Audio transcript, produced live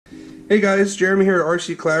Hey guys, Jeremy here at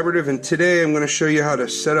RC Collaborative, and today I'm going to show you how to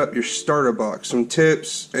set up your starter box. Some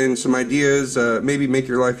tips and some ideas, maybe make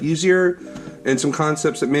your life easier, and some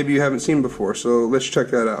concepts that maybe you haven't seen before. So let's check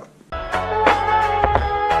that out.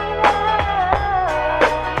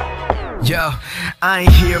 Yo, I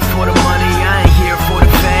ain't here for the money, I ain't here for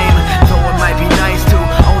the fame. Though it might be nice to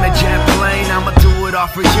own a jet plane, I'ma do it all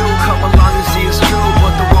for you. Come along and see it's true,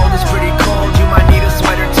 but the world is pretty cold, you might need a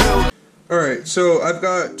sweater too. Alright, so I've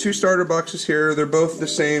got two starter boxes here. They're both the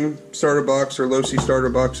same starter box, or low-C starter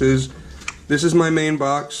boxes. This is my main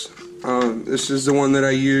box. This is the one that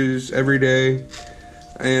I use every day.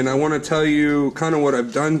 And I want to tell you kind of what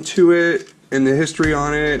I've done to it, and the history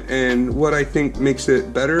on it, and what I think makes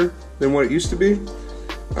it better than what it used to be.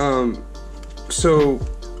 So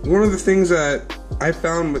one of the things that I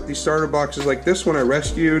found with these starter boxes like this one I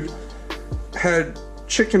rescued had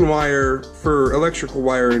chicken wire for electrical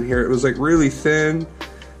wire in here. It was like really thin,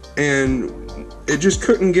 and it just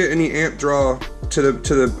couldn't get any amp draw to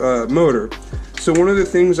the motor. So one of the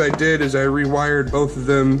things I did is I rewired both of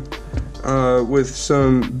them with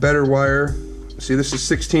some better wire. See, this is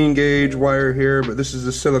 16 gauge wire here, but this is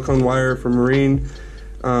the silicone wire for marine.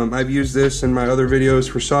 I've used this in my other videos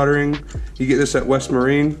for soldering. You get this at West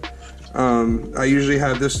Marine. I usually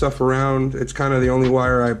have this stuff around. It's kind of the only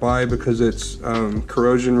wire I buy because it's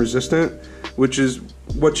corrosion resistant, which is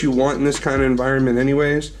what you want in this kind of environment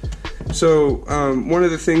anyways. So one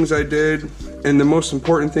of the things I did, and the most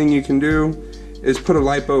important thing you can do, is put a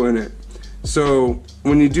LiPo in it. So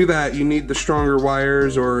when you do that, you need the stronger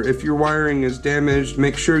wires, or if your wiring is damaged,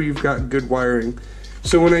 make sure you've got good wiring.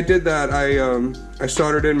 So when I did that, I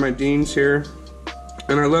soldered in my Deans here,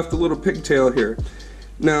 and I left a little pigtail here.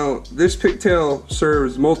 Now, this pigtail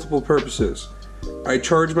serves multiple purposes. I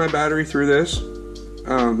charge my battery through this.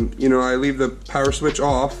 You know, I leave the power switch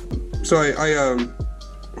off. So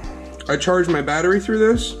I charge my battery through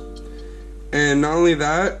this. And not only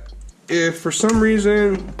that, if for some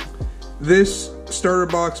reason this starter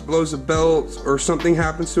box blows a belt or something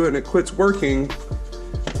happens to it and it quits working,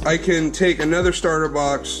 I can take another starter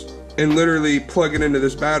box and literally plug it into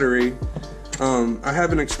this battery. I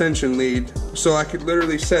have an extension lead, so I could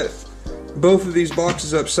literally set both of these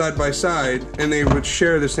boxes up side by side and they would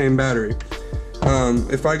share the same battery.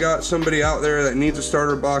 If I got somebody out there that needs a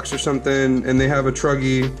starter box or something and they have a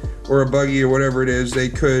truggy or a buggy or whatever it is, they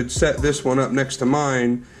could set this one up next to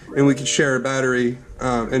mine and we could share a battery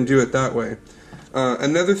and do it that way.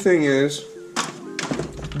 Another thing is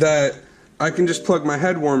that I can just plug my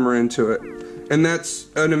head warmer into it, and that's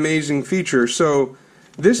an amazing feature. So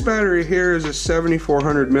this battery here is a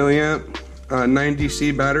 7400 milliamp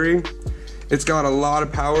 9DC battery. It's got a lot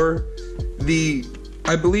of power.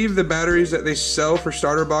 I believe the batteries that they sell for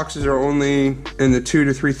starter boxes are only in the 2,000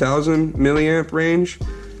 to 3,000 milliamp range.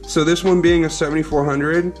 So this one being a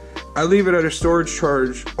 7400, I leave it at a storage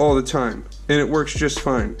charge all the time, and it works just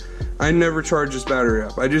fine. I never charge this battery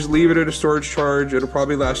up. I just leave it at a storage charge. It'll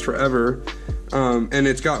probably last forever, and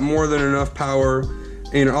it's got more than enough power.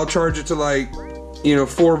 You know, I'll charge it to like,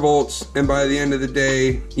 4 volts, and by the end of the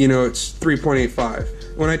day, it's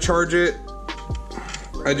 3.85. When I charge it,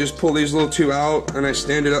 I just pull these little two out and I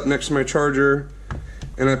stand it up next to my charger,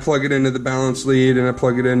 and I plug it into the balance lead, and I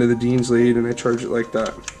plug it into the Dean's lead, and I charge it like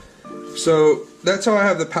that. So that's how I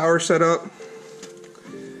have the power set up.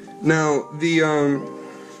 Now the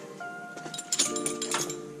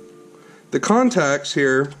contacts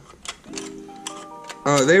here,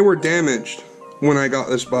 they were damaged when I got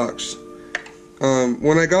this box.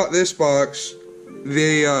 When I got this box,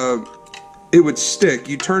 it would stick.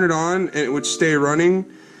 You turn it on and it would stay running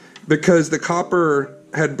because the copper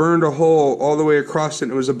had burned a hole all the way across it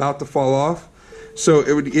and it was about to fall off. So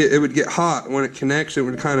it would get hot when it connects. It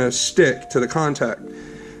would kind of stick to the contact.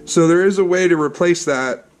 So there is a way to replace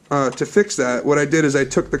that, to fix that. What I did is I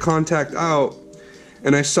took the contact out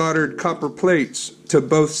and I soldered copper plates to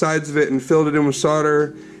both sides of it and filled it in with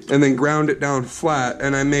solder, and then ground it down flat,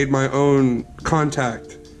 and I made my own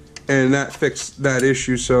contact, and that fixed that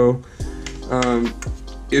issue. So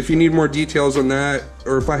if you need more details on that,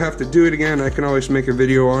 or if I have to do it again, I can always make a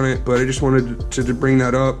video on it, but I just wanted to bring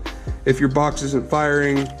that up. If your box isn't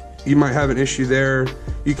firing, you might have an issue there.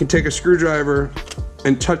 You can take a screwdriver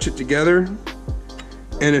and touch it together,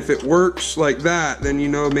 and if it works like that, then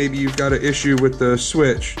maybe you've got an issue with the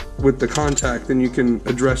switch, with the contact, then you can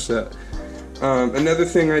address that. Another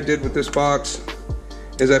thing I did with this box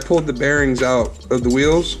is I pulled the bearings out of the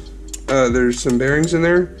wheels. There's some bearings in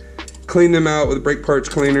there. Cleaned them out with a brake parts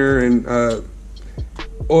cleaner and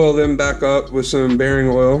oil them back up with some bearing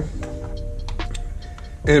oil,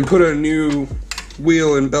 and put a new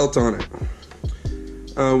wheel and belt on it.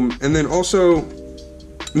 And then also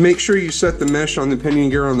make sure you set the mesh on the pinion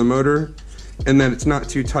gear on the motor and that it's not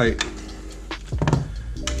too tight.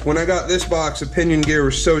 When I got this box, the pinion gear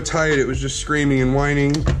was so tight it was just screaming and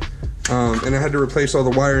whining, and I had to replace all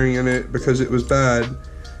the wiring in it because it was bad.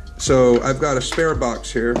 So I've got a spare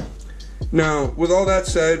box here. Now, with all that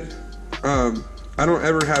said, I don't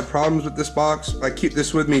ever have problems with this box. I keep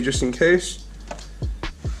this with me just in case.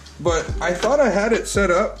 But I thought I had it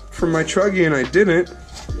set up for my truggy and I didn't,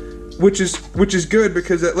 which is good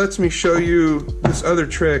because that lets me show you this other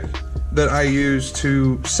trick that I use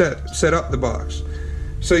to set up the box.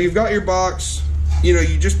 So you've got your box, you know,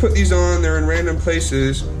 you just put these on, they're in random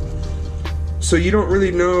places. So you don't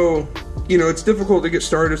really know, you know, it's difficult to get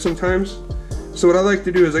started sometimes. So what I like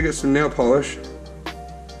to do is I get some nail polish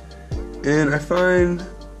and I find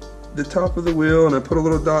the top of the wheel and I put a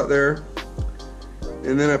little dot there,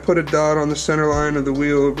 and then I put a dot on the center line of the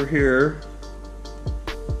wheel over here.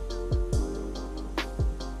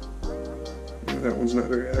 That one's not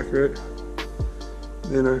very accurate.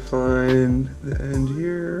 Then I find the end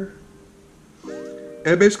here. And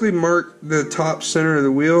I basically mark the top center of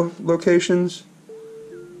the wheel locations.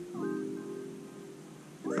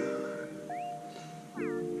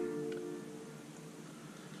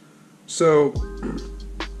 So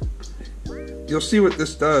you'll see what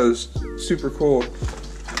this does. Super cool.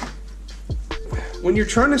 When you're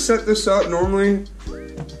trying to set this up normally,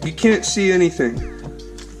 you can't see anything.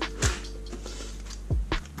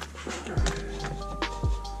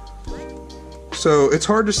 So it's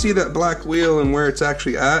hard to see that black wheel and where it's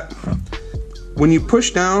actually at. When you push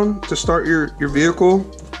down to start your vehicle,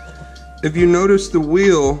 if you notice the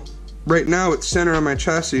wheel, right now it's center on my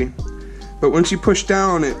chassis, but once you push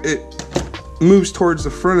down, it moves towards the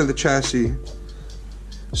front of the chassis.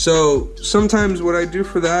 So sometimes what I do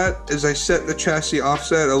for that is I set the chassis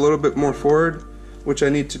offset a little bit more forward, which I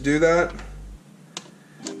need to do that.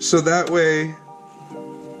 So that way,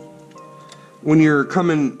 when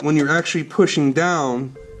you're actually pushing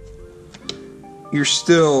down, you're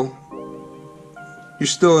still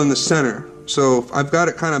in the center. So I've got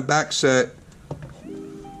it kind of back set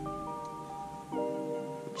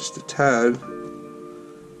just a tad.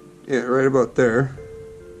 Yeah, right about there.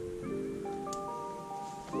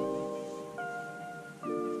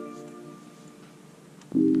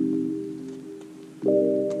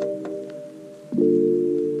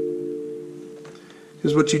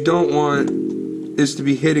 Because what you don't want is to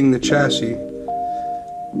be hitting the chassis.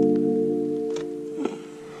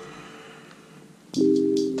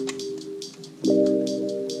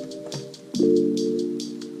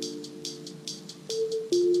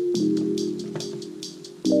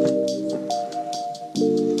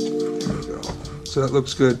 So that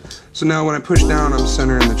looks good. So now when I push down, I'm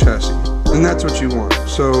centering the chassis. And that's what you want.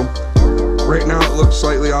 So right now it looks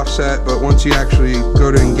slightly offset, but once you actually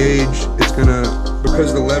go to engage, it's gonna, because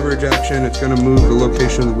of the leverage action, it's gonna move the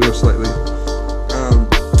location of the wheel slightly.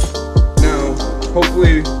 Now,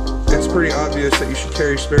 hopefully it's pretty obvious that you should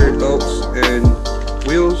carry spare belts and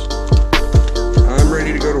wheels. I'm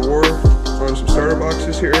ready to go to war on some starter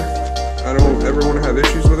boxes here. I don't ever want to have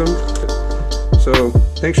issues with them. So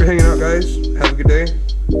thanks for hanging out, guys. Have a good day.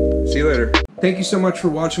 See you later. Thank you so much for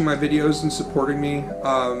watching my videos and supporting me.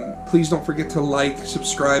 Please don't forget to like,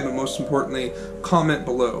 subscribe, and most importantly, comment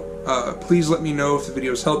below. Please let me know if the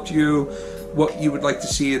videos helped you, what you would like to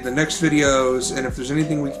see in the next videos, and if there's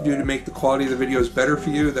anything we can do to make the quality of the videos better for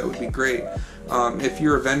you, that would be great. If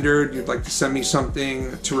you're a vendor and you'd like to send me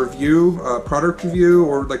something to review, a product review,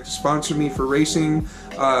 or would like to sponsor me for racing,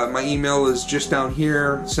 my email is just down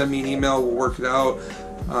here. Send me an email, we'll work it out.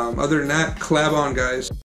 Other than that, collab on, guys.